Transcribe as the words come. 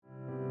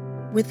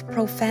With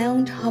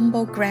profound,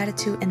 humble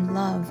gratitude and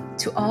love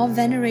to all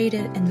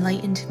venerated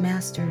enlightened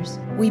masters,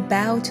 we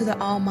bow to the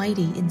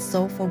Almighty in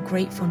soulful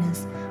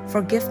gratefulness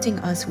for gifting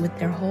us with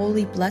their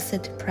holy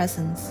blessed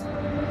presence.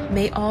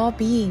 May all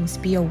beings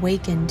be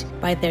awakened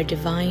by their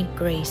divine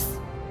grace.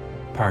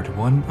 Part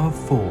 1 of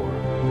 4.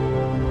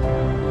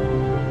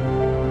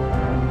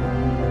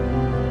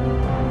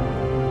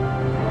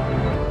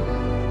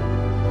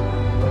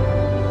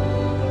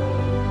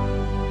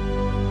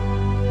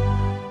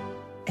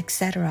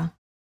 Etc.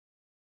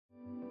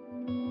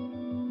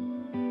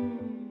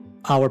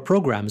 Our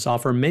programs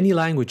offer many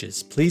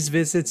languages. Please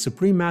visit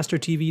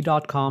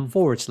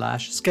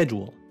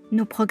suprememastertv.com/schedule.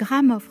 Nos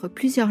programmes offrent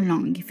plusieurs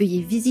langues.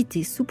 Veuillez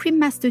visiter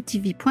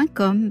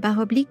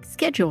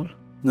suprememastertv.com/schedule.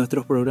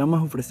 Nuestros programas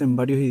ofrecen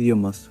varios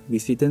idiomas.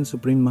 Visiten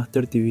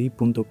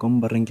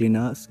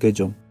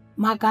suprememastertv.com/schedule.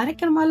 మా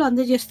కార్యక్రమాలు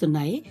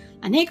అందజేస్తున్నాయి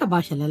అనేక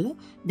భాషలలో.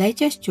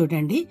 దయచేసి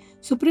చూడండి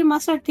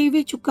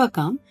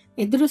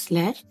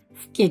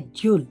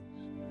suprememastertv.com/schedule.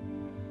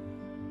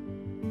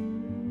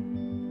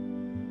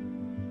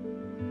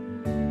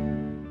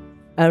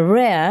 A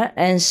rare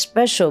and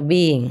special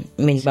being,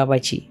 means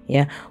Babaji,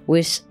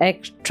 with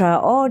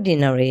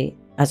extraordinary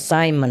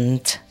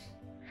assignment.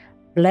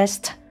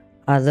 Blessed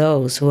are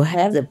those who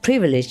have the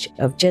privilege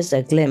of just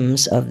a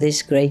glimpse of this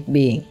great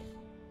being.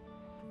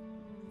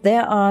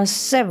 There are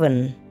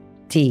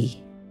 70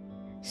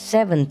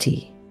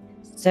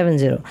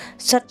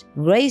 such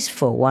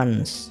graceful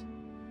ones,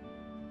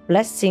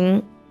 blessing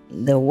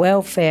the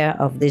welfare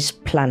of this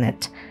planet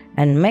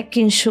and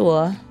making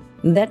sure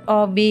that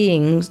all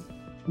beings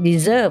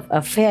deserve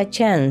a fair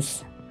chance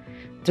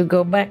to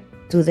go back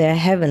to their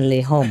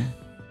heavenly home.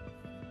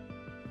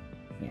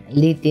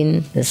 Leading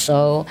the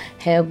soul,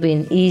 helping,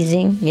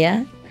 easing,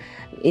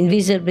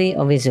 invisibly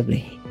or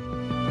visibly.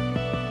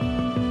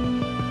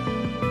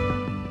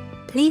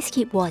 Please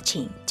keep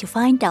watching to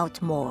find out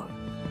more.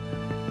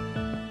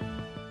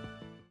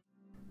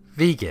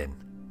 Vegan,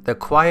 the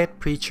quiet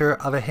preacher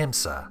of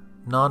ahimsa,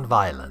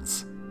 non-violence.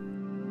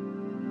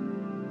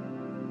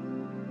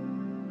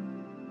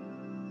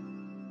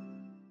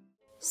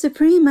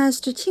 Supreme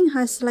Master Ching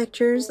Hai's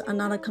lectures are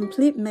not a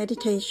complete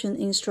meditation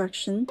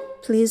instruction.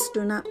 Please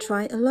do not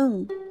try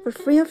alone. For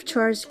free of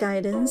charge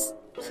guidance,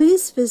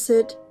 please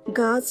visit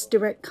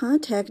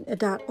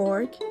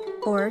godsdirectcontact.org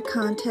or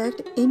contact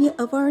any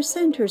of our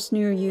centers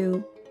near you.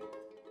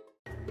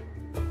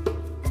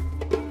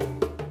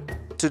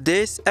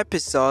 Today's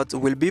episode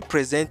will be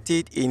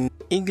presented in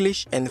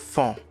English and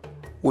Fon,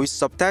 with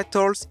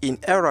subtitles in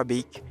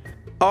Arabic,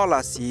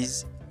 Aulacese,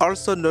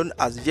 also known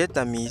as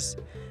Vietnamese,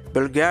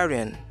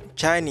 Bulgarian,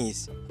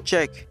 Chinese,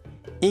 Czech,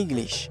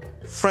 English,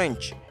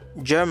 French,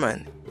 German,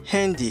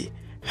 Hindi,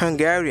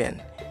 Hungarian,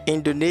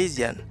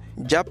 Indonesian,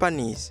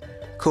 Japanese,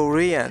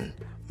 Korean,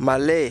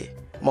 Malay,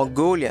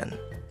 Mongolian,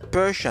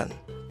 Persian,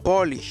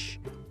 Polish,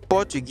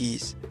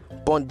 Portuguese,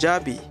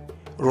 Punjabi,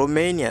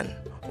 Romanian,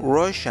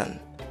 Russian,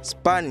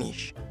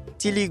 Spanish,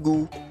 Telugu,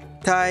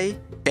 Thai,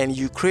 and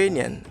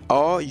Ukrainian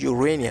or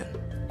Uranian.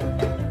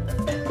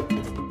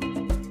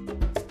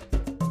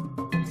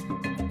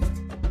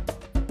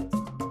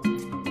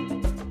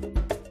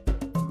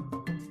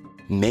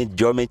 Me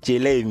jome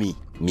chele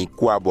mi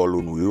kwa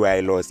bolu nu wa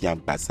elo sian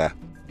pasa.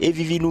 E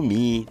vivi nu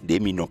mi de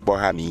mi no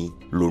poha mi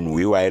lo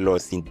nu wa elo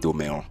sin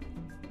tomeon.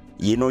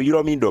 Ye no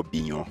yiro mi do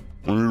binyon.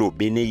 Nlo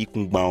bene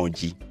ikungba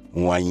onji.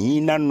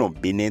 Wanyi na no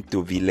bene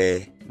to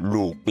vile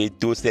lo pe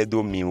to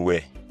sedo mi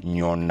we.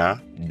 Nyona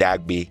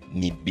dagbe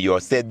mi bio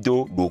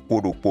sedo do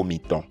ko mi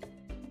ton.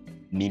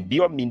 Mi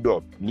bio mi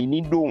do mi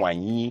ni do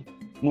wanyi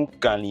nu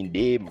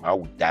kanlinde ma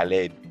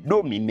utale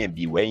do mi me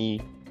bi wen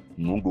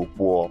nu do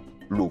po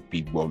lo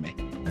pigbome.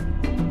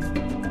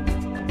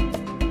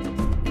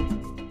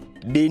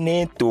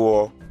 Bene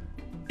to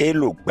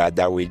elo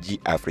gbadaweji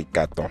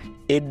Afrika ton.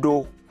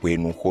 Edo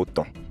wenu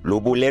hoton.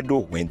 Lobo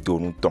ledo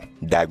wentonu ton.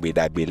 Dagbe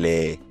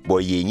le.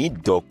 Boye yin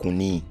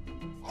dokuni.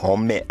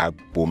 Home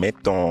agbome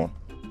ton.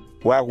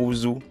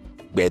 Waruzu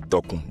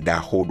bedokun da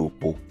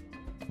hodopo.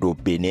 Do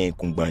bene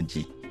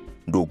kungbanji.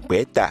 Do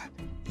beta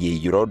ye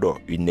yrodo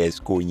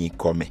UNESCO yin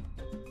kome.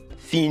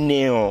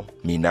 Fineon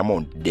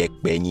minamon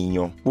dekbe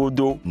nyinyon.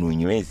 Podo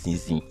nunyo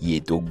esinsin ye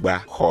to gba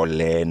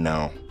hole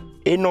na.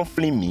 Enon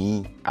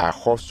flimi a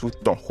hosu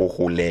ton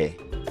hohole.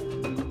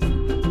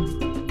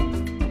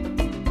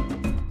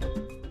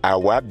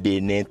 Awa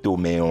bene to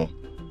meon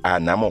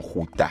anamon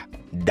huta.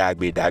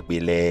 Dagbe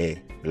le.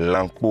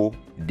 Lankpo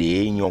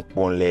de nyon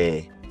pon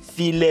le.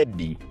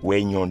 Filebi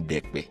we nyon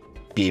dekbe.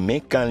 Peme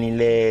kanlin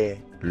le.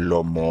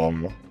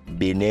 Lomon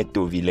bene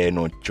to vile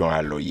non chon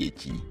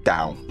aloyechi.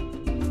 Taon.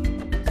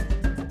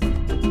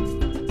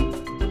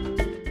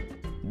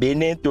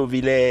 Bene to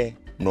vile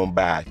non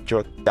ba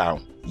chot taon.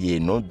 Ye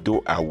no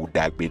do awu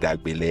dagbe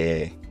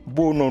le.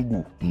 Bono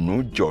du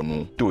nu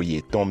jonu to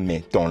ye ton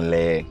men ton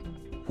le.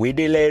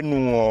 Wedele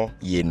nu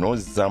ye no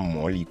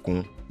zamon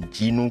likun.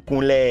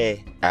 Jinukun le.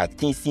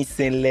 Atin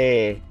sinsen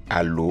le.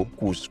 Alo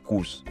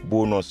couscous.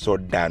 Bono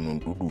soda nu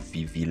dudu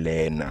vivi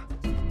le na.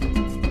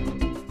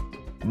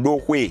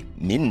 Dohwe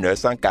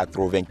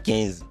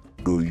 1995.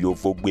 do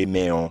yofogbe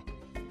meon.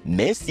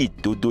 Messi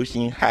dodo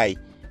shin hai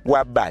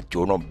wa ba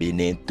jono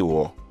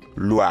benento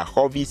lo a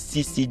hovi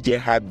sisi je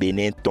ha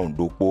beneton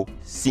dopo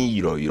sin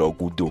yiro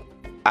gudo.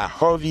 A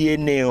hovi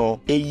eneo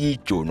eyi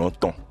jono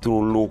ton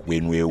trolo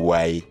wenu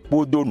ewae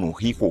bodo no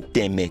hiko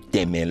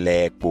teme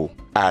lepo.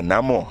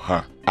 Anamo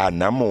ha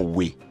anamo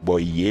we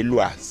boye lo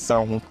a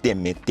san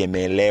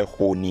teme le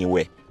ho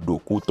niwe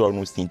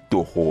dokutonu sin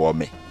to ho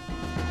ome.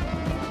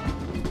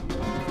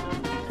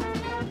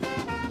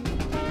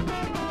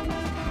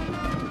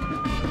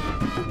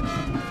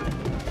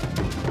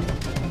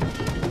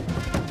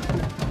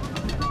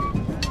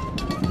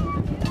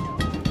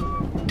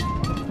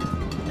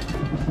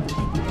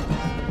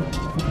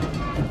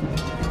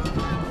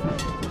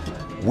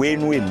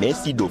 Wenwe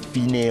Messi do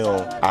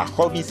fineo a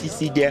hobi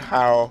sisi je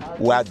hao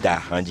wada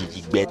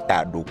hanjiji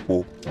gbeta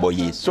dopo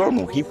boye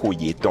sonu hiko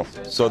yeton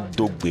so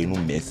do gbenu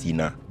Messi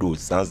na do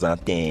sans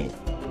anten.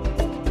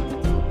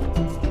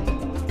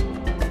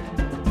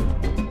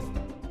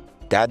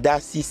 Dada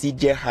sisi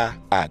je ha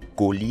a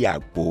goli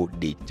agbo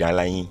de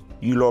jalayin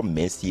yulo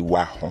Messi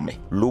wa home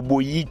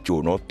lobo yi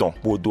jono ton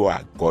podo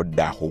a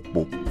goda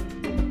hopo.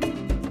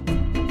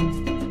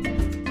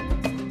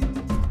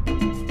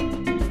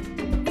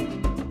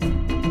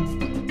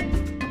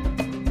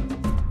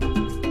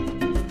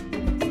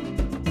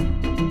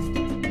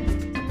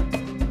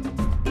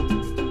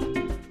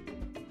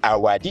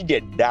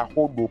 Awadije da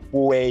hodo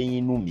po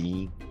inu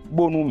mi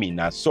bonu mi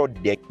na so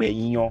dekpe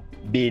yan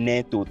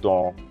benen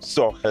toton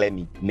so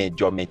chlemi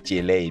mejo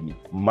mechele mi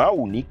ma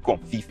uni kon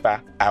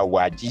FIFA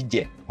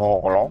awadije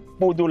horon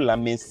podo la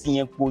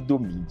mesien podo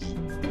miji.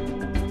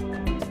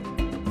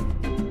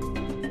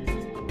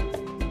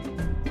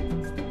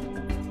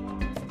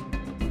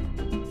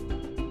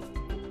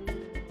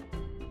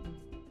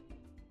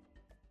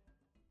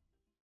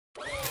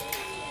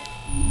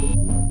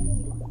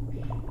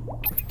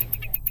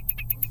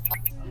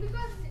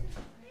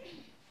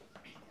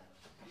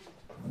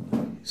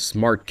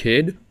 Smart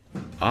kid?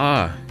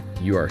 Ah,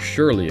 you are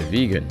surely a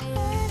vegan.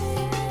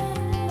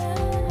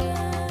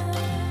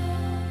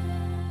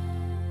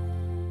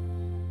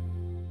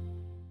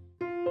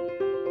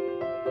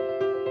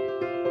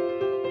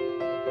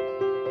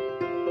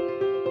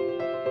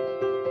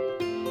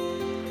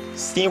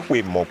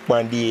 Sinwe mo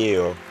pandi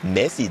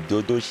Messi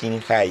dodo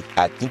shinhai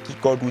atinki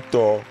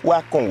koduto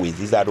wa konwe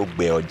zizaro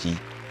gbeoji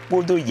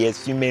podo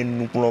yesu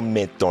menu klon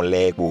meton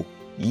lego.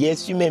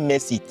 Yesu me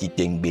Messi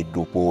titengbe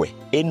dopo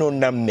eno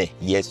namme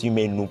Yesu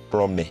me nu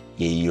prome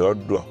ye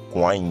yodo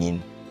kwanyin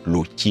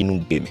lo chinu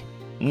gbeme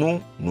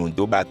nu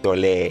do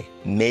batole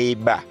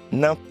meiba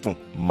natun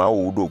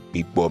maudo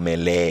pipo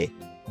mele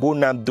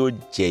bona do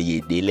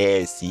jeye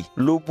dele si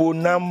lo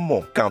bona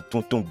mo kan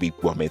tuntun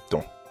pipo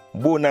meton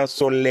bona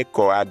sole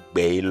ko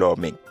agbe lo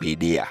me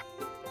pedea.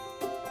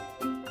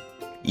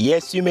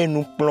 Yesu me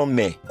nu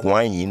prome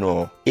kwanyin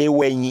no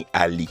ewenyi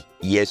ali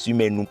Yesu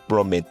me nu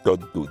prome to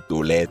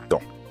do leton.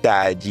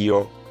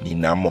 Tajio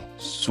ninamo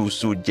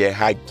susu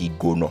jeha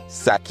gigono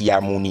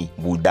sakiamuni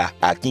Buddha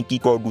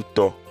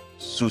akinkikoduto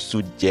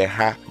susu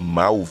jeha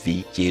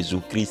mauvi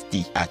Jésus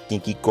Christi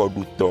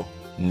akinkikoduto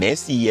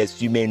Messi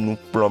Yesu menu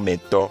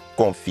prometo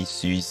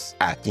Confucius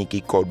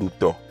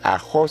akinkikoduto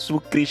Ahosu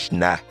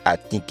Krishna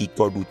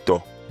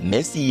akinkikoduto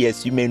Messi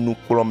Yesu menu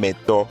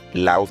prometo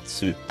Lao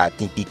Tzu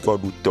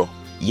akinkikoduto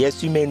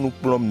Yesu menu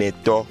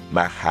prometo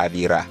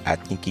Mahavira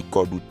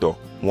akinkikoduto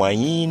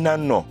Wanyina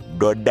no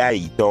doda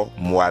ito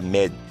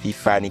Mohamed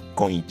Fifani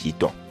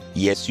konjito.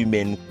 Yesu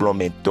menu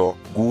prometo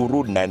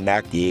Guru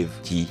Nanak Dev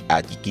ji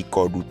atiki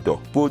koduto.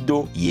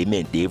 Podo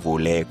yeme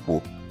devole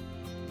po.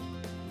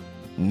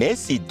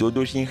 Messi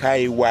dodo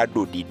shinhai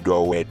wado di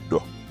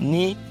dowedo.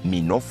 Ni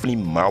minofli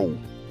mau.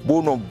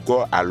 Bono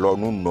go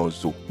alonu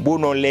nozo.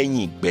 Bono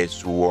lenyi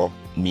besuo.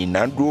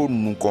 Minando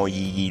nukon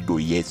yiyi do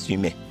Yesu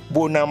me.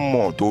 Bona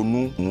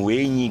montonu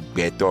nwenyi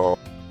beto.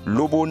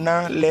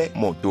 Lobona le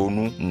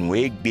montonu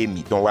nwe gbe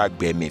mi ton wa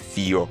gbe me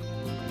fio.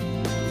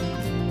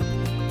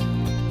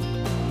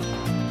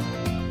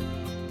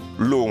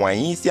 Lo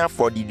wanyin si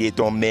afodi de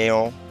ton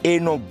meon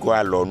eno go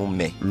alonu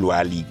me lo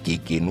ali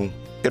gegenu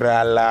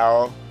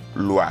tralao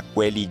lo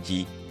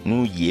akweliji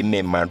nu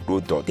yeme mando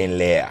do ten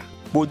lea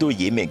bodo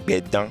yeme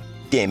gbedan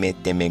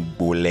teme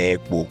gbole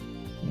po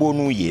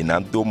bonu ye na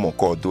do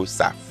mokodo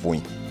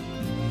safuin.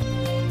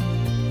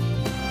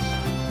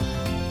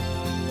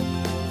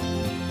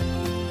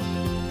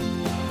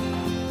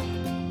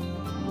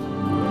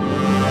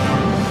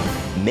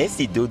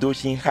 Messi dodo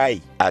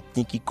shinhai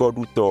atinki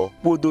koduto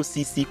podo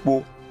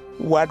sisipo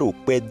wado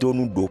pe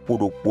donu do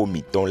podo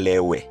miton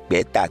lewe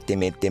beta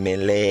teme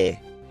le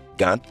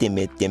gan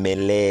teme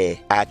le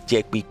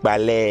ache pipa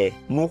le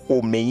nu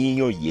ho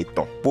meyin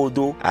yeton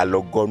podo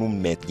alogonu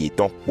met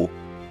yeton po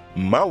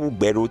ma wu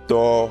gbero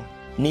to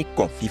ni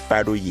kon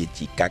fifaro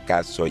yeji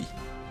kaka soyi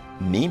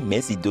mi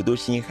Messi dodo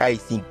shinhai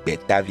sin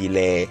beta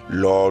vile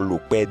lo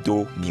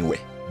pedo miwe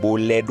bo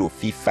ledo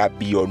fifa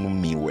bionu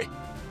miwe.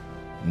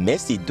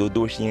 Messi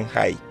dodo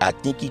shinhai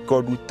atinki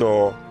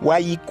koduto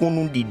wayi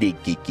kunu dide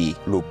keke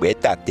lo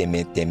beta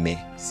teme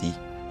si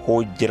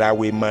ho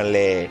drawe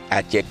male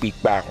ache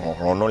pipa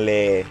honhono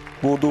le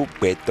bodo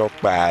peto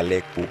pa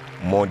le ko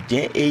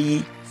mojen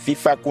eyi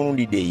FIFA kunu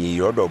dide ye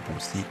yodo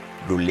busi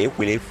lo le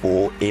kwele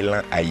fo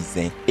elan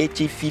aizen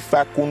echi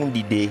FIFA kunu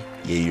dide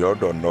ye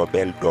yodo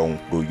Nobel don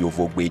lo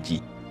yovo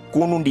gbeji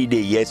kunu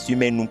dide yesu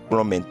menu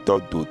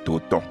plomento do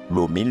toton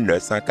lo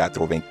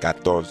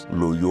 1994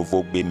 lo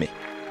yovo gbeme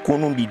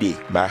kunu dide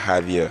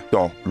Mahavir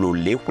ton lo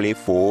le kwele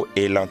fo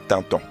elan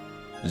tanton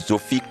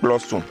Zofi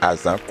Klosun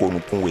azan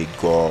konukun we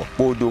go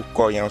podo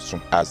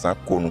koyansun azan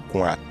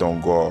konukun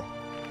atongo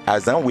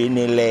azan we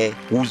nele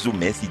uzu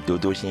mensi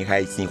dodo shin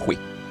haisin hwe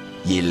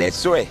ye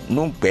lesoe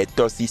nu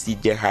gbeto sisi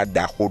je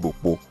hada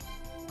hodopo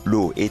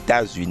lo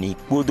États-Unis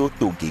podo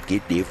to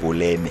gegede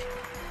voleme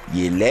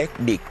ye le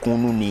de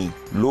kunu ni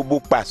lobo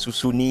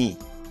pasusu ni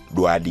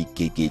do ali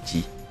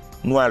kegeji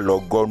nu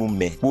alogonu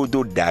me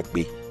podo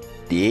dagbe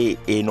de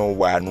eno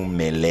wanu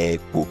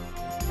melepo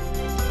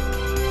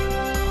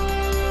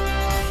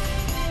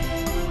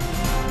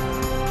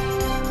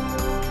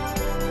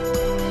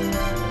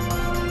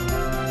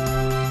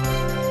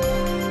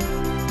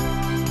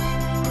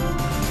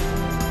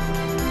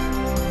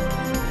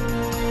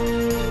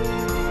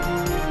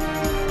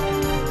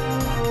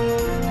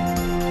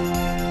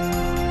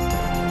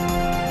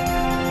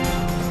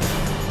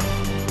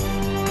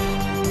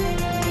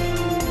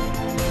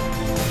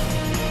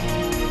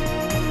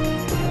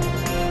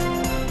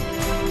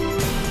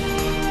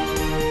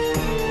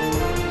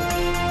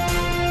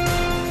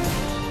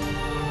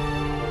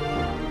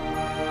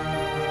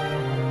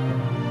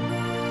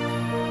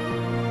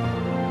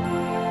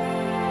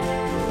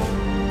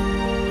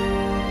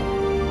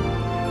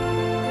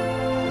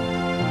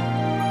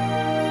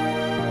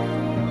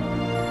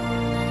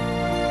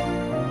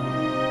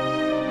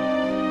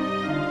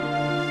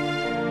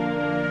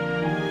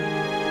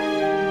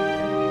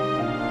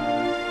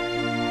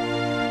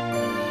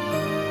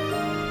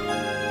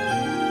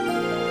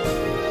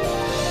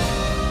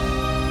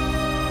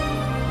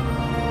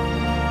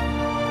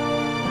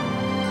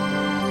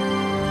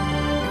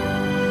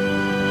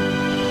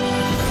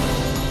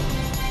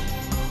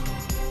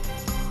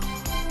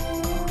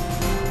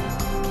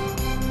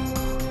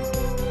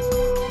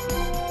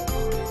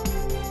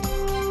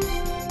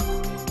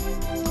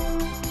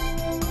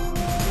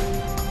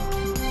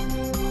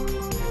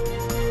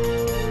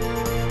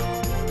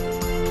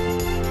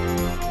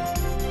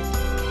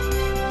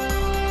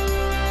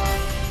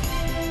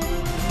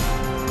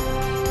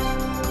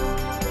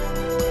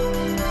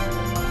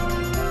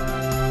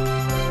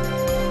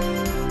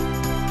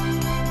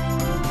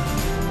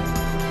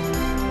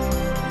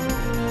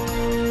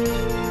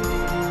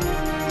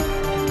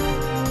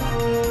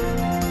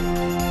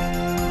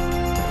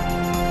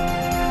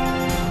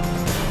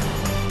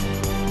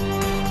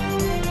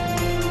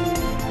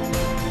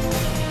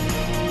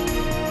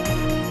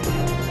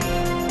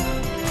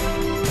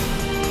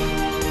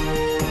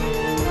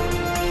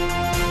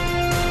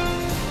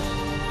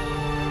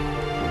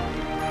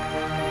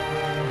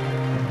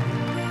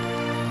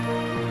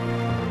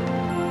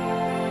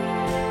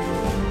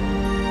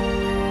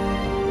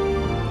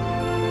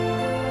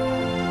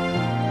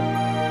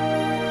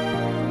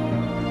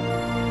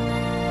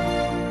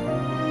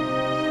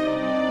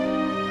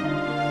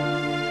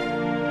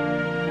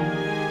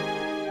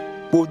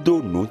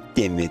podo no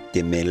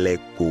teme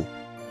leko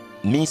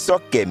mi so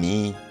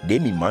kemi de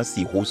mi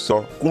mansi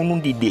hoso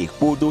kunu dide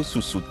podo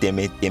susu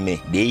teme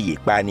de ye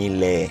pani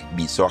le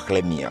biso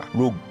khlemia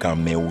lo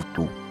game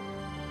utu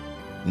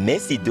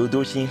Messi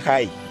dodo shin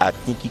hai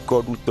atinki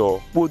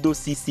koduto podo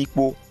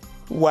sisipo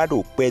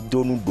wado pe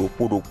donu do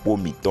podo po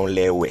mi ton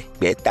lewe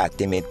beta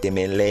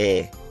teme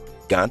le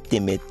gan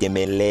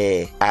teme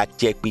le a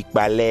che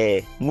pipa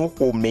le nu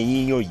ho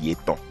meyin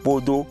yeton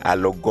podo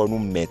alogonu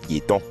met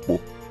yeton po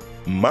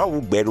ma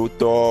u gbero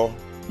to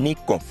ni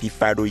kon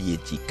fifaro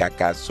yeji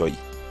kaka soyi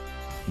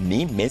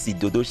ni Messi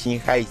dodo shin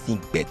hai sin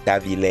beta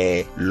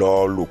vile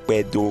lo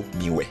pedo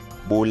miwe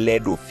bo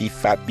ledo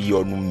fifa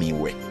bionu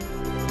miwe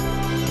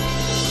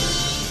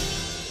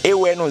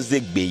ewe no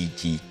zegbe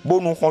iji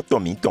bonu hoto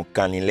mi ton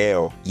kanile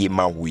o ye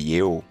ma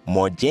wuye o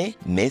moje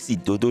Messi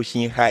dodo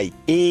shin hai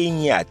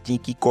eyin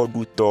atinki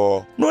kodu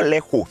to no le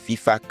ho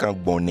fifa kan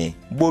gbone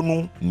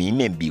bonu mi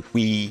membi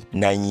hui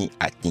nayin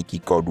atinki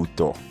kodu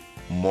to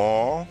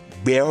mo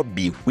gbe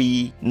bi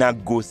hui na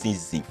go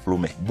sinsin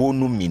flume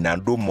bonu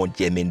minando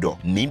moje mendo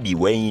mi bi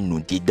weyin nu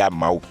dida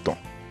mauton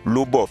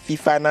lobo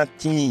fifa na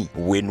tin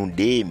wenu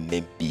de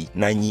membi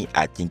nayin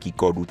atinki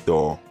kodu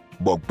to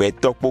bogbe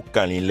topo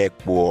kanile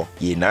po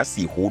ye na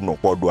si hu no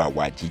podo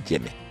awaji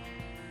jeme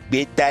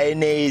beta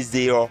ene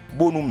eze o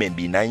bonu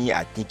membi nayin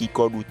atinki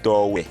kodu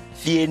to we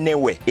fie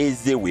newe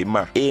eze we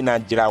ma e na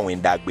jira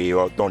wen dagbe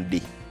o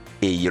tonde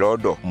e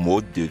irodo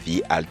mode de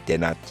vie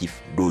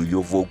alternatif do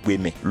yovo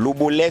gbeme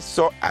lobo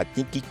leso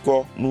atinki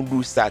ko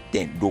nudu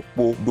satin do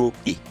po do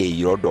e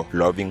irodo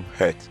loving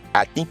heart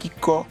atinki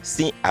ko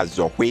sin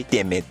azokwe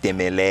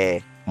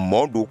temele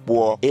modo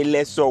po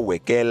eleso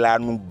weke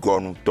lanu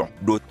gonu ton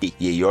dote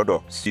ye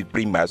yodo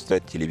Supreme Master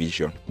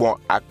Television. Bon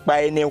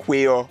akpa ene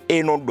hweo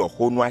eno do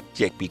honu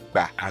ache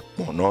pikpa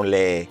akpono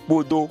le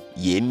bodo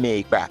ye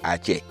me pa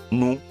ache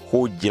nu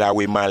ho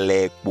jrawe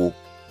male po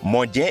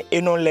moje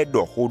eno le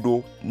do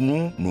hodo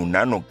nu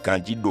nano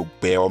ganji do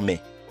beome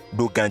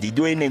do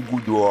gandido ene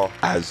gudo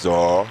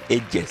azo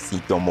ejesi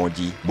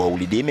tomoji bo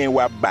ulide me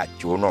wa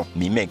bacho no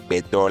mi me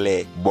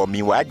petole bo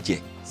mi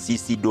waje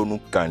sisi donu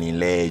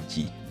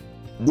kanileji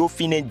do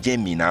fine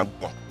jemi na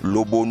gbon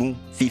lobonu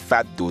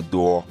fifa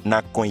dodo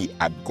na kon yi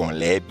agon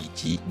lebi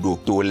ji do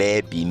to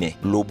lebi me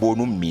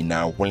lobonu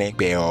mina wlen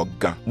pe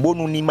ogan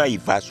bonu ni ma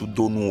ivasu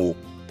donu o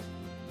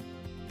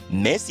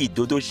Messi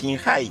dodo shin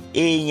hai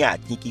enya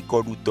tinki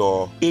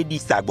koduto edi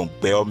sagbon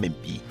pe o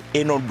membi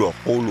eno do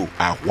holo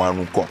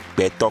ahwanu kon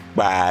petok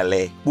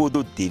baale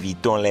bodo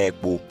deviton le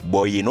po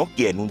boye no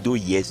kenu do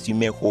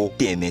yesume ho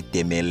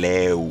teme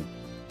leu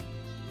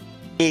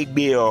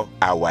egbe o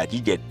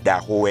awajije da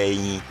ho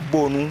eyin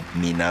bonu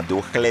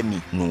minado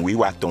chlemi nu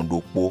wiwa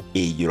tondo po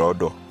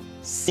eyirodo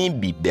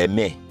simbi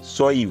beme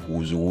so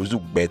ihuzu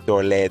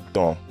gbeto le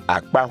ton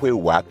apahwe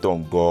wa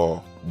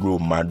tongo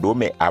gromado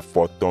me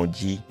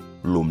afotonji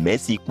lo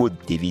Messi ko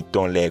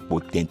deviton le po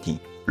tenti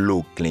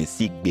lo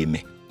clensi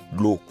gbeme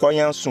lo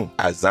koyansun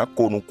azan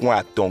konukun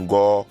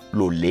atongo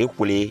lo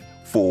lehule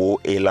fo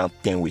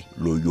elantenwe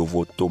lo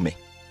yovo tome.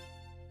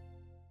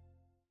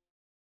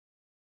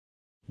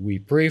 We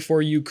pray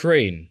for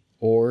Ukraine,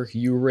 or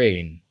you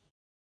reign.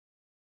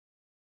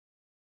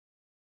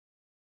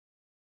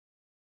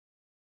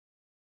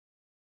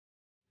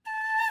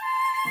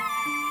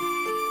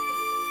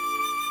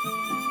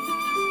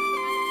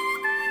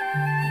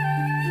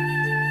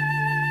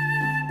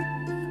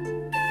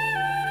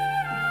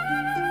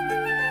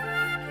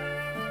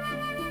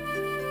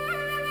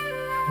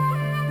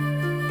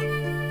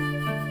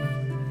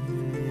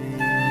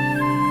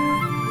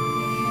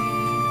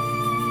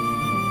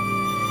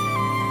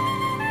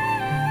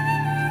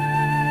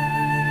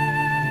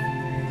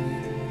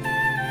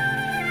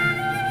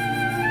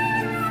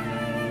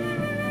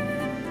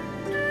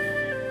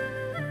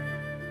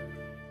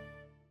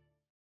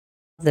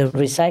 The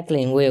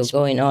recycling wheel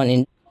going on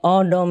in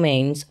all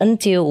domains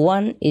until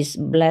one is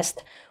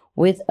blessed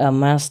with a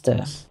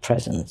master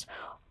presence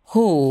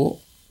who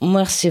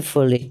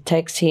mercifully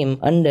takes him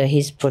under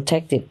his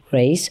protective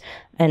grace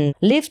and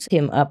lifts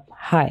him up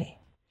high.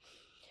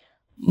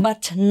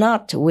 But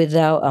not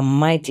without a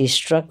mighty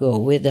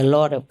struggle with the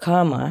Lord of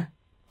Karma,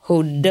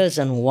 who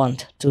doesn't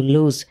want to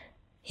lose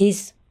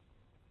his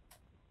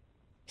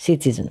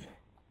citizen.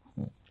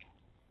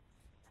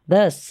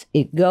 Thus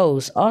it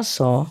goes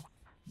also.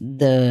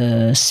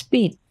 The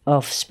speed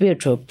of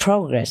spiritual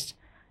progress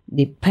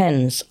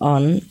depends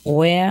on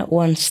where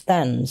one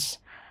stands,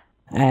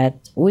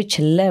 at which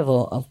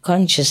level of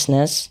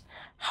consciousness,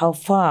 how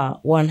far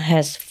one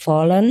has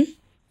fallen,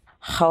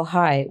 how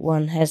high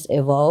one has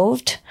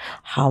evolved,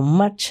 how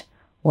much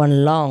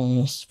one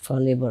longs for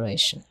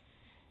liberation.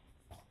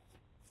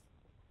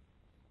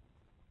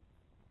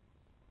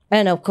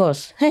 And of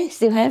course,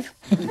 still have.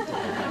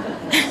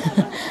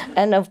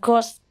 And of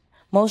course,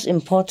 most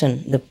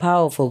important, the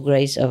powerful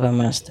grace of a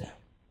master.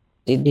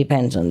 It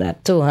depends on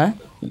that too, huh?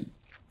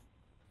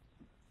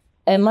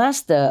 A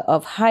master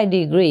of high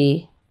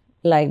degree,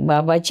 like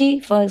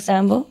Babaji, for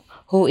example,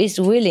 who is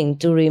willing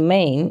to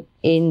remain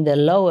in the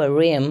lower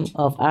realm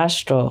of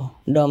astral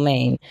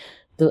domain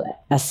to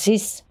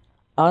assist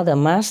other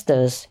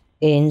masters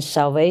in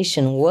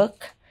salvation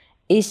work,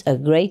 is a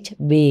great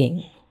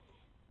being.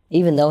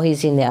 Even though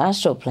he's in the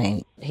astral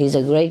plane, he's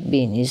a great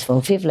being. He's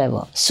from 5th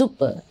level,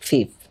 super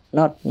 5th.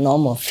 Not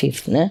normal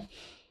 5th, ne?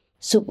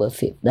 Super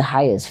 5th, the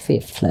highest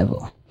 5th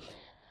level.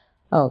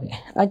 Okay,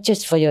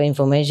 just for your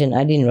information,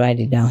 I didn't write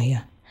it down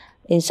here.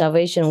 In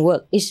salvation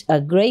work is a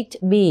great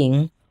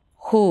being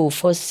who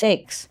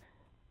forsakes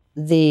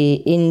the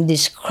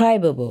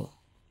indescribable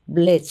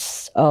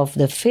bliss of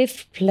the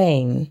 5th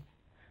plane,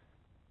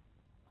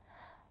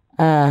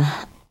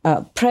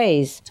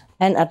 praised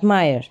and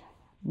admired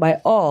by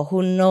all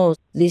who know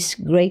this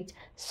great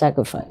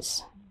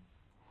sacrifice.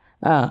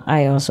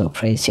 I also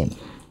praise him.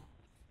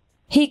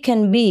 He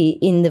can be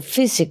in the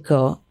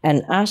physical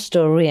and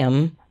astral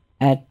realm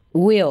at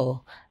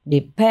will,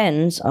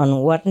 depends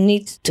on what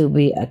needs to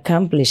be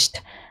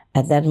accomplished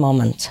at that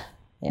moment.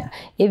 Yeah.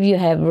 If you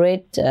have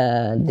read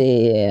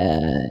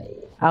the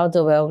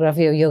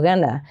autobiography of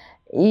Uganda,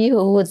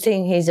 you would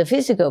think he's a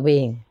physical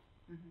being.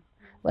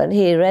 But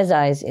he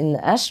resides in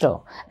the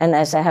astral. And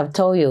as I have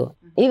told you,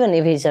 even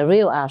if he's a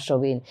real astral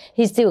being,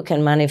 he still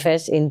can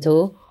manifest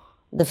into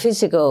the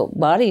physical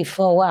body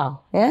for a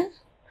while, yeah?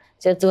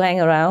 Just to hang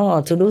around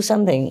or to do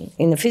something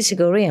in the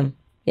physical realm,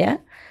 yeah?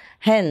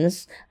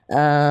 Hence,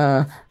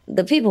 the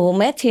people who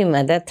met him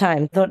at that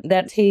time thought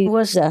that he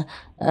was a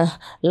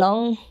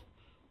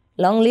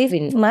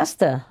long-living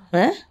master,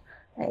 eh?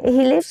 He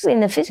lives in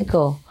the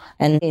physical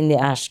and in the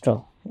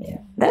astral. Yeah.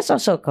 That's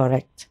also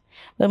correct.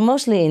 But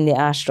mostly in the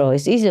astral,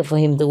 it's easier for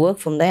him to work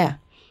from there.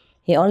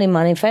 He only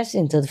manifests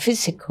into the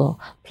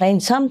physical plane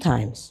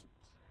sometimes.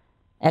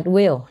 at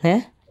will,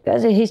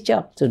 because it's his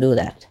job to do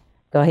that,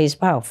 because he's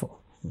powerful.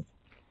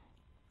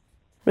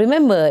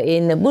 Remember,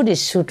 in the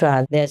Buddhist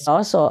Sutra, there's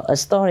also a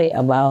story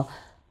about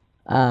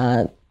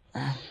Earth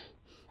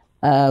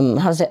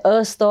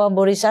Store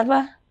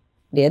Bodhisattva,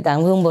 Địa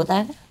Tạng Vương Bồ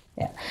Tát.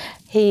 Yeah.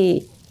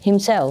 He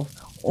himself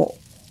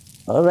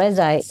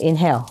resides in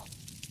hell,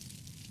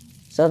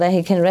 so that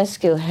he can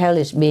rescue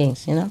hellish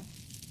beings,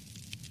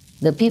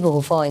 The people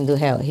who fall into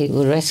hell, he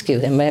will rescue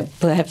them,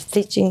 perhaps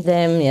teaching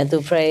them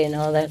to pray and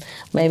all that.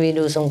 Maybe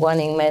do some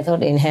Guan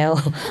method in hell.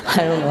 I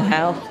don't know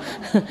how,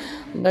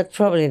 but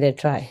probably they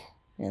try.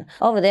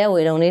 Over there,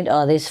 we don't need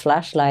all these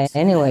flashlights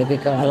anyway,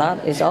 because a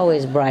lot is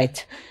always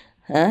bright.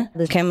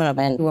 The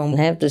cameraman won't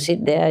have to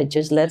sit there.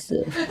 Just let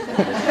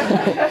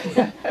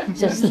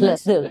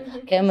the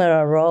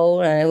camera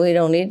roll, and we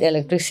don't need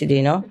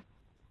electricity,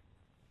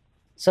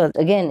 So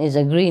again, it's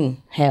a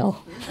green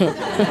hell.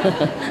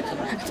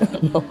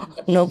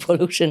 No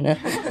pollution.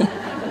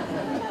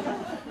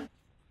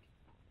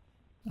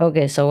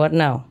 Okay, so what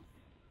now?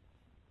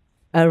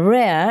 A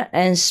rare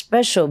and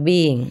special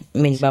being,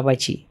 means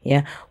Babaji,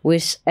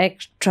 with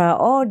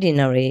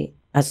extraordinary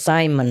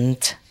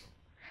assignment.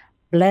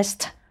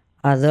 Blessed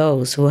are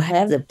those who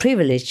have the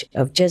privilege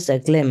of just a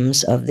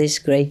glimpse of this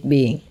great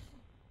being.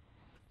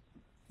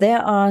 There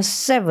are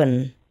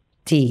 70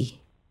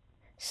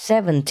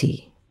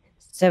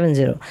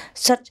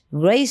 such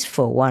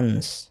graceful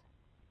ones,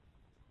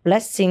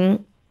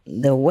 blessing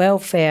the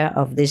welfare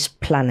of this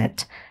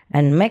planet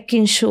and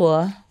making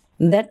sure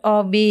that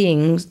all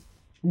beings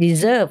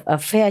deserve a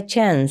fair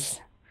chance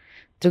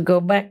to go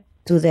back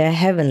to their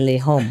heavenly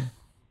home.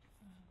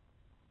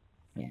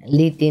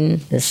 Leading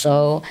the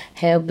soul,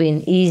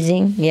 helping,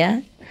 easing,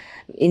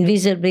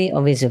 invisibly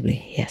or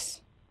visibly,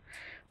 yes.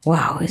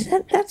 Wow,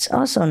 that's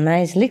also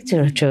nice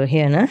literature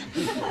here,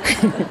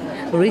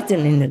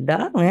 written in the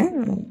dark.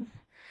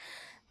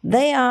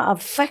 They are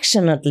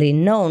affectionately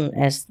known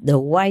as the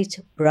White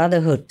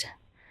Brotherhood,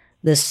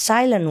 the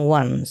silent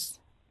ones.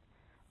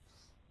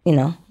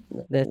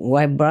 The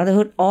White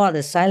Brotherhood or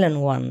the silent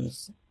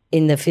ones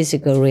in the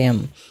physical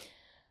realm.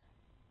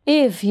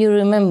 If you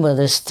remember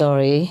the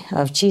story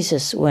of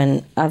Jesus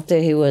when after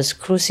he was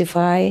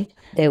crucified,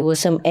 there were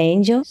some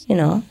angels,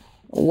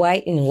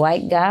 white in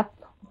white garb,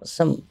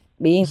 some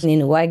beings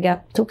in white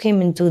garb took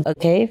him into a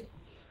cave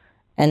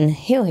and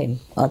healed him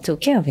or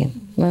took care of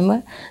him.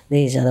 Remember?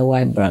 These are the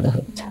White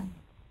Brotherhood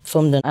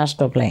from the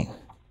astral plane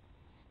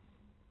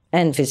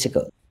and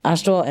physical.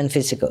 Astral and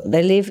physical.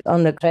 They live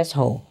on the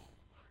threshold.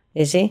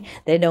 You see,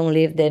 they don't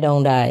live, they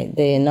don't die.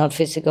 They're not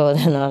physical,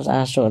 they're not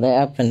astral.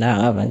 They're up and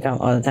down, up and down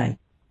all the time.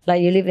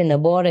 Like you live in the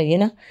border,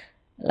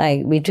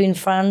 like between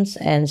France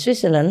and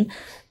Switzerland,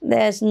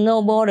 there's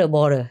no border,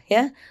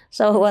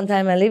 So one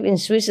time I lived in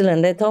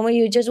Switzerland, they told me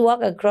you just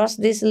walk across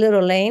this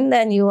little lane,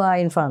 then you are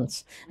in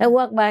France. And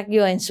walk back,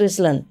 you are in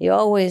Switzerland. You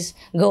always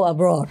go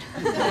abroad.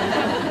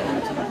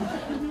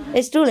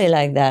 It's truly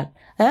like that.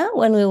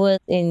 When we were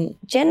in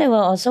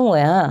Geneva or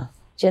somewhere,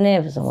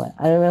 Geneva somewhere,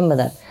 I remember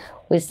that.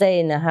 We stay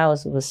in a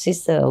house with a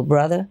sister or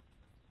brother,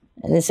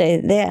 and they say,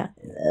 there,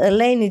 the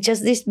lane is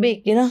just this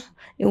big, You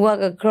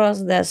walk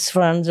across, that's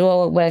France,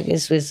 walk back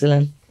is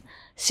Switzerland.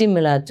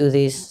 Similar to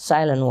these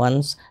silent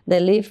ones,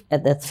 they live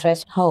at the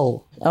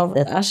threshold of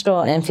the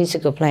astral and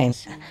physical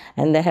planes,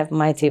 and they have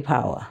mighty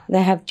power.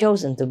 They have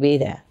chosen to be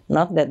there,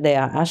 not that they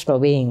are astral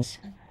beings.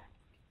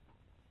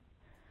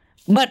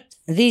 But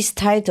these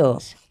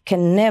titles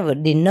can never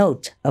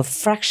denote a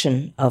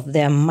fraction of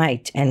their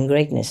might and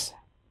greatness.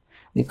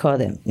 We call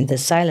them the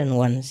silent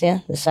ones,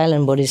 the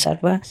silent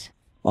bodhisattvas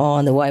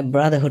or the White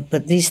Brotherhood.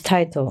 But these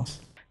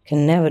titles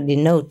can never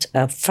denote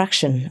a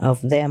fraction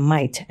of their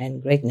might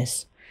and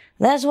greatness.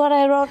 That's what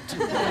I wrote.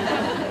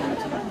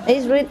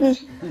 It's written.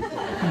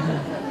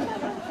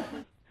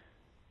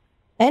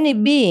 Any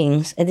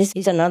beings, and this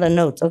is another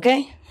note,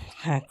 okay?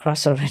 I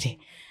crossed already.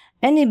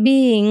 Any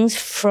beings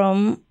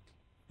from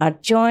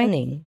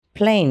adjoining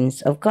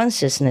planes of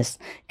consciousness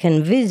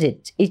can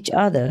visit each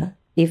other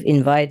if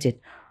invited,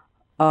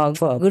 or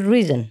for a good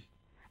reason,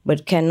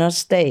 but cannot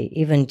stay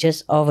even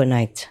just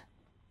overnight.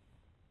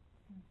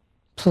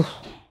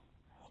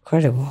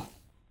 Incredible.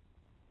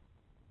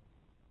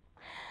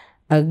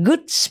 A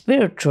good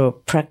spiritual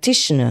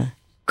practitioner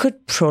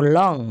could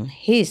prolong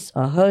his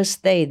or her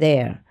stay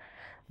there,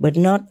 but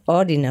not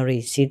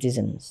ordinary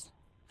citizens.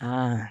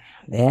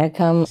 There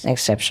comes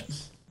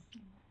exceptions.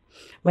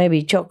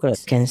 Maybe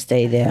chocolate can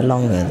stay there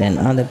longer than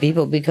other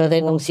people because they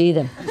don't see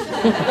them.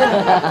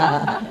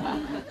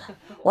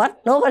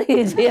 What? Nobody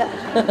is here.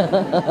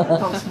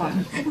 Don't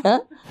smile. Huh?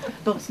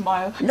 Don't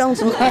smile. Don't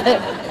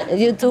smile.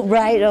 You're too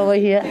bright over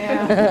here.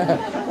 Yeah.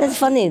 That's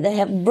funny. They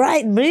have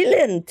bright,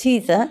 brilliant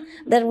teeth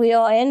that we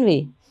all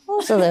envy.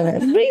 Also, they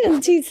have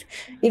brilliant teeth.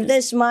 If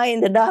they smile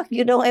in the dark,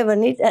 you don't ever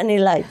need any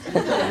light.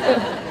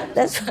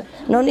 That's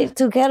no need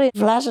to carry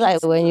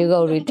flashlight when you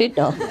go retreat.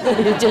 No,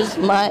 you just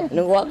smile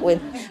and walk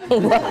with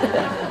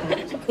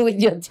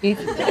your teeth.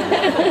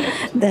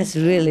 That's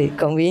really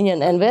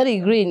convenient and very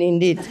green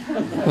indeed.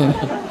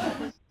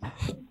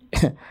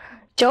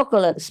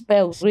 Chocolate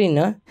spells green,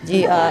 huh?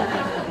 G-R.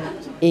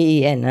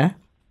 E-E-N, huh?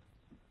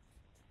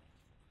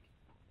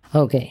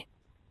 Okay.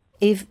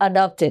 If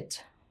adopted,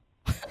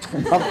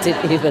 adopted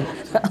even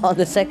on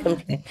the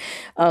second plane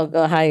of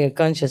higher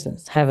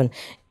consciousness, heaven,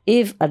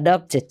 if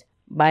adopted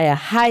by a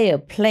higher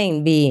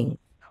plane being,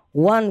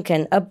 one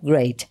can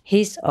upgrade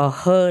his or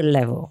her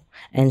level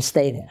and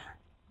stay there.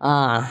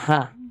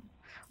 Aha.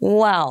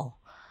 Wow.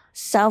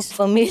 Sounds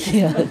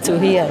familiar to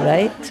hear,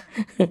 right?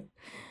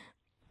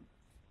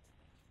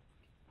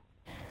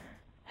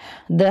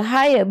 The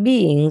higher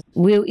beings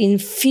will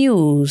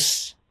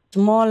infuse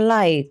more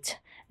light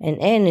and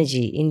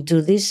energy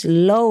into this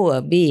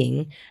lower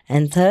being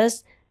and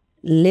thus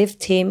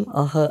lift him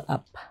or her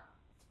up.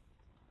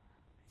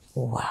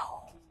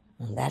 Wow,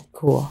 isn't that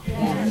cool?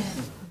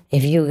 Yes.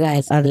 If you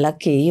guys are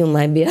lucky, you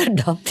might be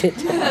adopted.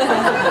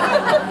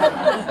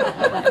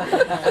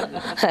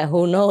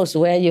 Who knows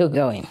where you're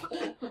going?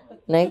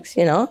 Next,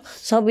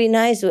 So be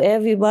nice to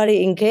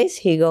everybody in case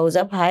he goes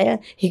up higher,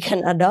 he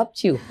can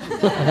adopt you.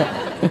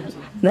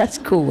 That's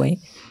cool, eh?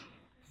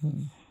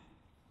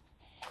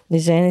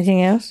 Is there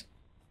anything else?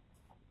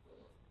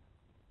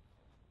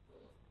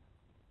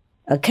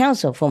 A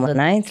council from the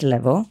 9th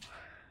level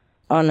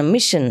on a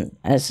mission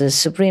as a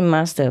Supreme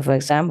Master, for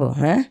example,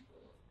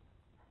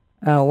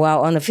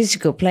 while on a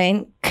physical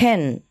plane,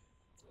 can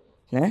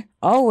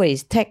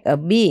always take a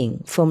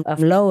being from a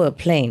lower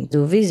plane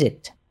to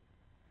visit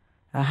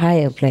a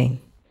higher plane,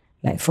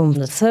 like from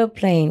the 3rd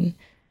plane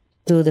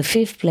to the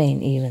 5th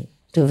plane even,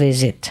 to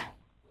visit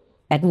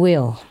at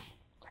will,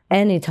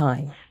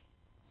 anytime.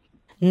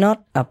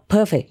 Not a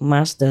perfect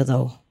master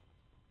though.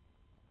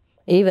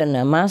 Even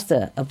a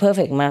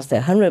perfect master,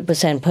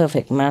 100%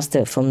 perfect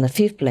master from the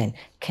 5th plane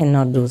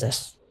cannot do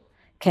this.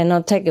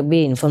 Cannot take a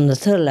being from the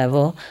 3rd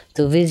level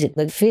to visit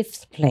the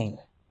 5th plane.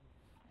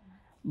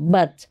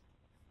 But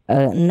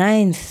a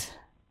 9th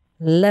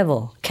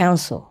level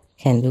council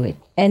can do it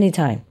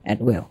anytime at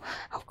will.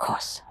 Of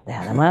course, they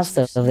are the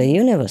masters of the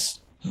universe.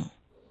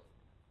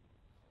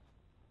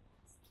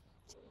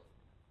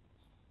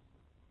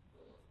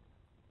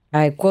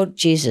 I quote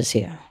Jesus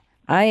here.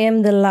 I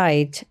am the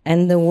light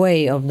and the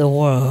way of the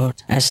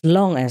world as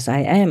long as I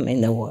am in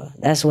the world.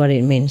 That's what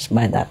it means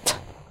by that.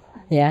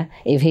 Yeah,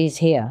 if he's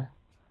here,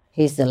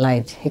 he's the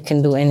light. He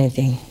can do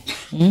anything.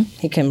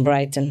 He can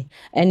brighten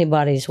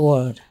anybody's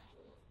world.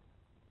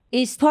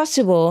 It's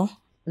possible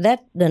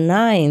that the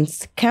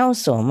 9th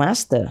council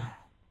master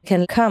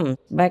can come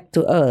back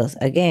to Earth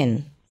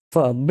again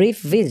for a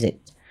brief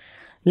visit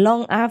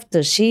long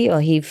after she or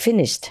he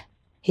finished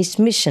his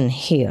mission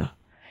here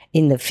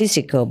in the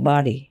physical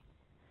body.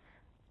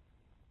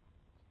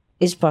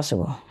 It's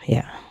possible,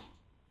 yeah.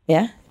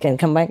 Yeah, can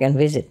come back and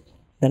visit.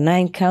 The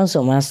 9th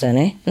council master,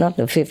 not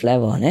the 5th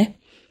level.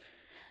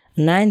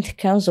 9th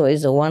council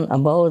is the one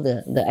above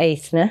the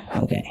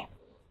 8th. Okay.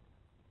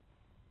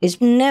 It's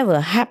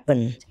never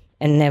happened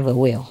and never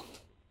will.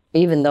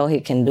 Even though he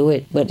can do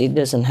it, but it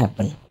doesn't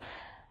happen.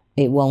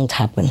 It won't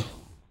happen.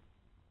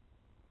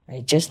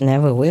 It just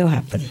never will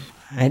happen.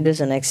 It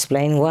doesn't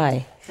explain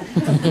why.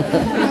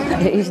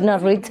 It's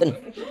not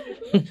written.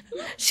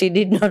 She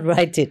did not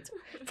write it.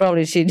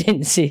 Probably she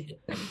didn't see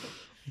it.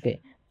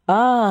 Okay.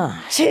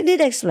 She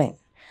did explain.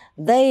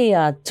 They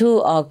are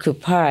too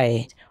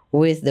occupied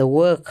with the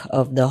work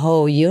of the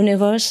whole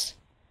universe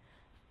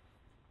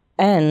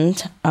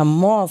and a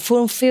more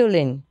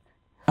fulfilling,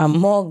 a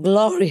more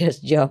glorious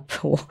job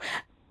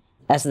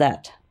as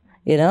that,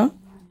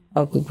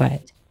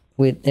 occupied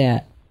with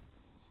their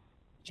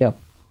job.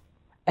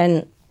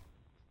 And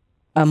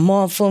a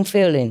more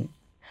fulfilling,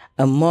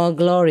 a more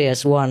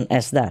glorious one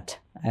as that.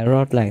 I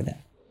wrote like that.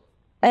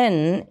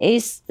 And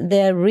it's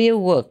their real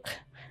work.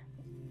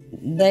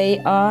 They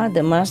are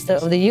the master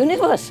of the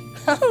universe.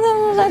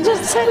 I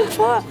just said it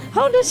for.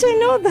 How did she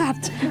know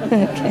that?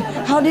 Okay.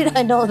 How did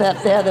I know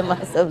that they are the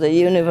master of the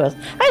universe?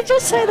 I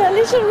just said that.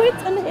 Is it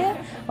written here?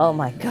 Oh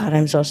my God,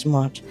 I'm so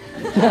smart.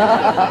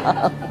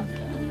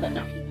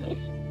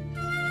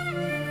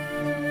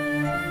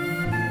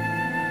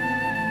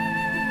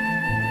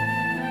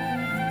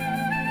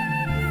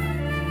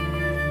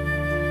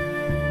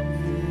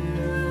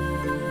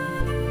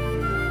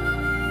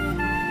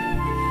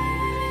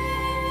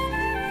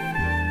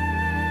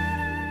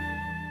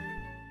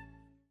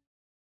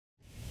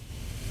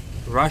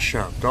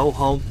 Russia, go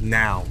home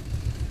now.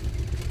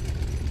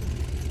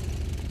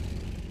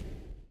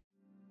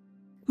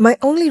 My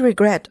only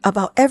regret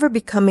about ever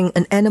becoming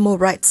an animal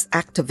rights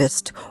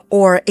activist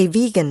or a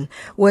vegan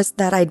was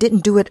that I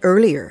didn't do it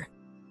earlier.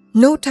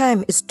 No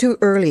time is too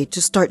early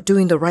to start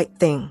doing the right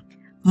thing.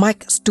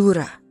 Mike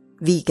Stura,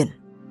 vegan.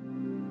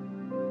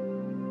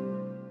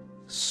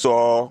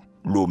 So,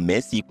 lo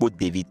mesi po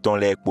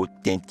deviton le po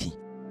tenti.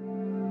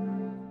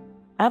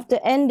 After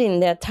ending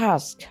their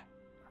task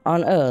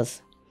on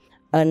Earth,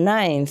 a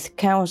 9th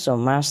council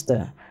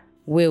master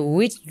will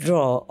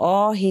withdraw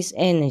all his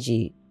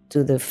energy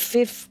to the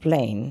 5th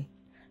plane,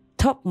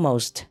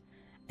 topmost,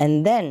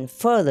 and then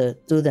further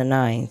to the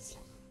 9th.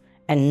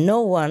 And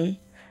no one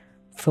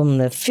from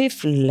the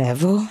 5th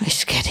level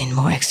is getting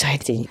more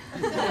exciting.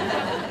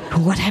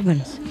 What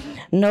happens?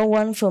 No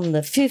one from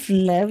the 5th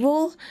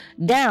level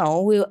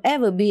down will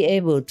ever be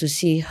able to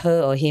see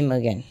her or him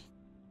again.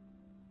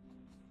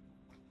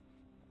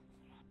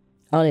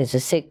 Only the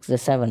 6, the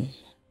 7,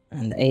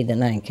 and the 8, the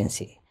 9 can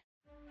see.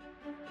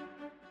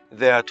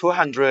 There are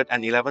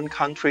 211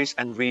 countries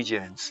and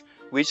regions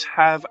which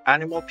have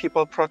animal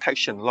people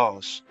protection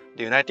laws.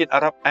 The United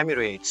Arab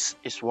Emirates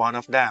is one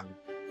of them.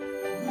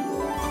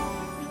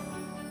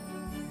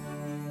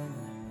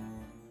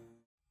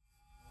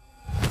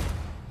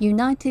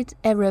 United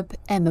Arab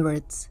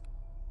Emirates.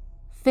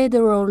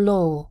 Federal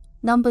Law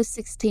Number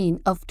 16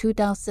 of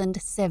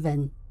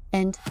 2007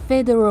 and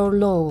Federal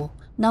Law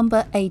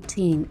Number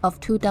 18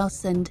 of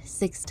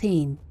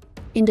 2016.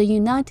 In the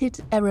United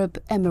Arab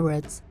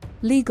Emirates,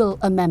 legal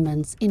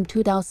amendments in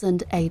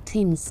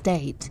 2018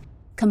 state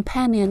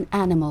companion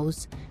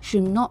animals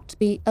should not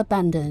be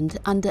abandoned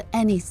under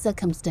any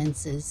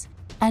circumstances,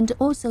 and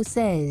also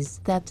says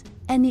that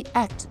any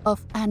act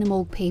of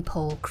animal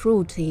people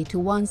cruelty to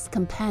one's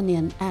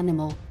companion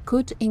animal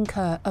could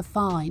incur a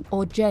fine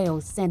or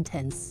jail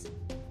sentence.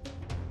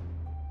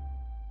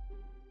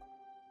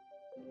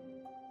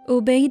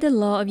 Obey the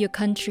law of your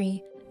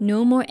country.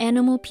 No more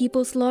animal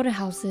people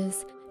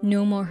slaughterhouses.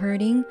 No more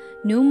hurting.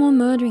 No more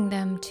murdering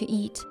them to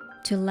eat,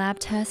 to lab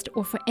test,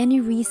 or for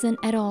any reason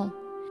at all.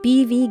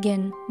 Be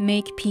vegan,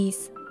 make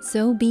peace.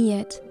 So be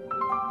it.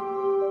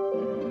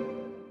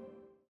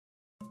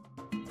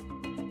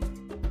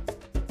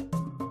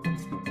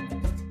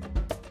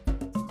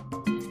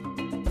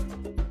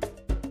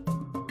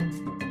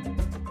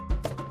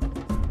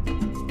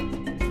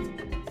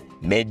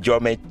 Mejo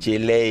me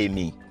chele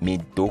mi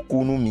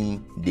dokunu mi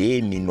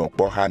de mi no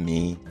poha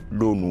mi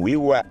lonu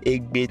wiwa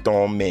egbe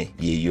ton me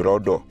ye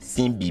yrodo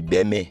sin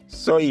bibe me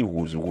so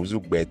iwuzu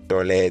gbe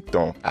tole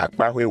ton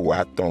apahwe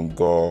wa ton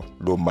go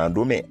lo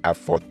mando me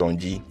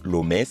afotonji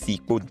lo me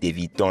si po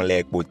deviton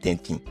le po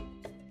tentin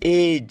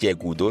e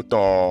jegudo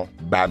ton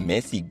ba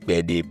me si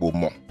gbede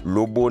bomo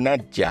lobo na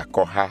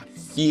jakoha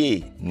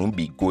sie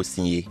nubi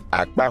gosinye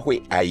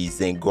apahwe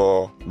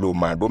aizengo lo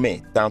mando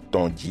me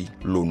tantonji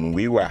lo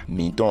nuwiwa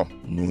miton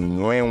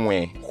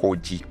nuwenwen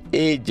hoji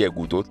e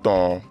jegudo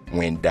ton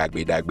wen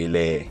dagbe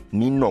le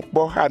nino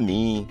poha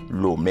mi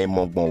lo me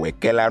mongbon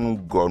wekelanu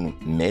gonu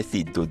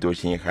mesi dodo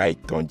shin hai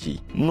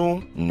tonji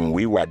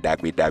nuwiwa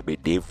dagbe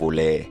de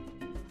vole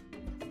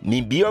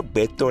ni bi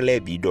ogbe tole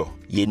bido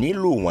ye ni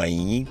lo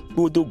wanyin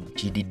bodo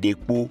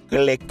jididepo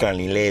kle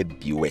kanlin le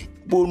biwe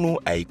bonu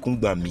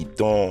aikungba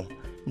miton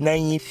na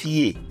yin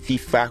fie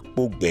fifa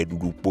po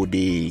gbedudu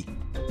pode.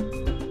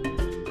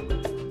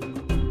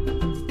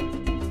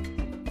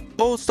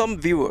 Awesome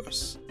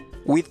viewers,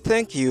 we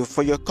thank you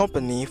for your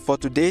company for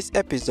today's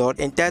episode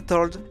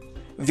entitled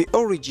The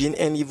Origin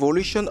and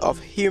Evolution of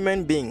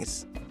Human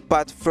Beings,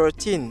 Part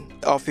 13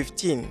 or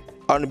 15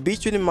 on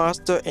Between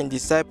Master and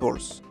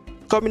Disciples.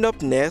 Coming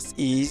up next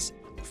is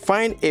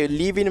Find a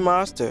Living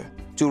Master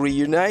to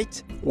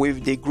Reunite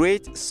with the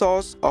Great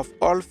Source of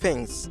All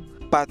Things,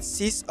 Part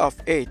 6 of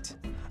 8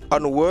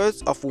 on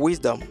Words of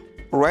Wisdom,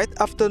 right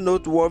after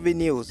noteworthy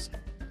news.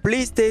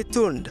 Please stay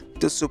tuned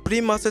to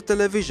Supreme Master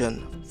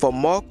Television for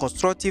more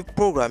constructive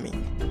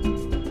programming.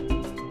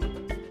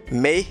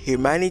 May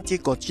humanity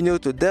continue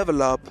to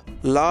develop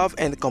love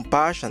and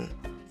compassion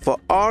for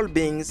all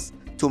beings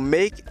to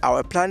make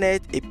our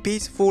planet a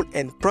peaceful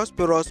and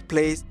prosperous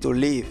place to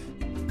live.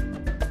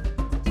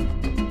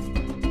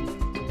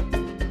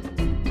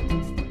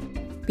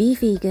 Be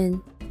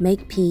vegan,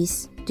 make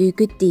peace, do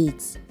good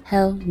deeds,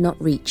 hell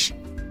not reach.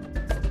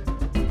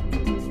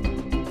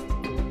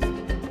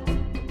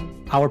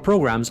 Our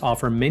programs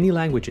offer many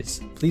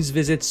languages. Please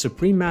visit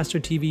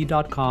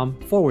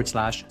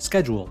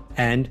suprememastertv.com/schedule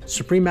and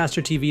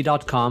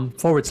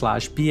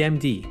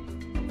suprememastertv.com/PMD.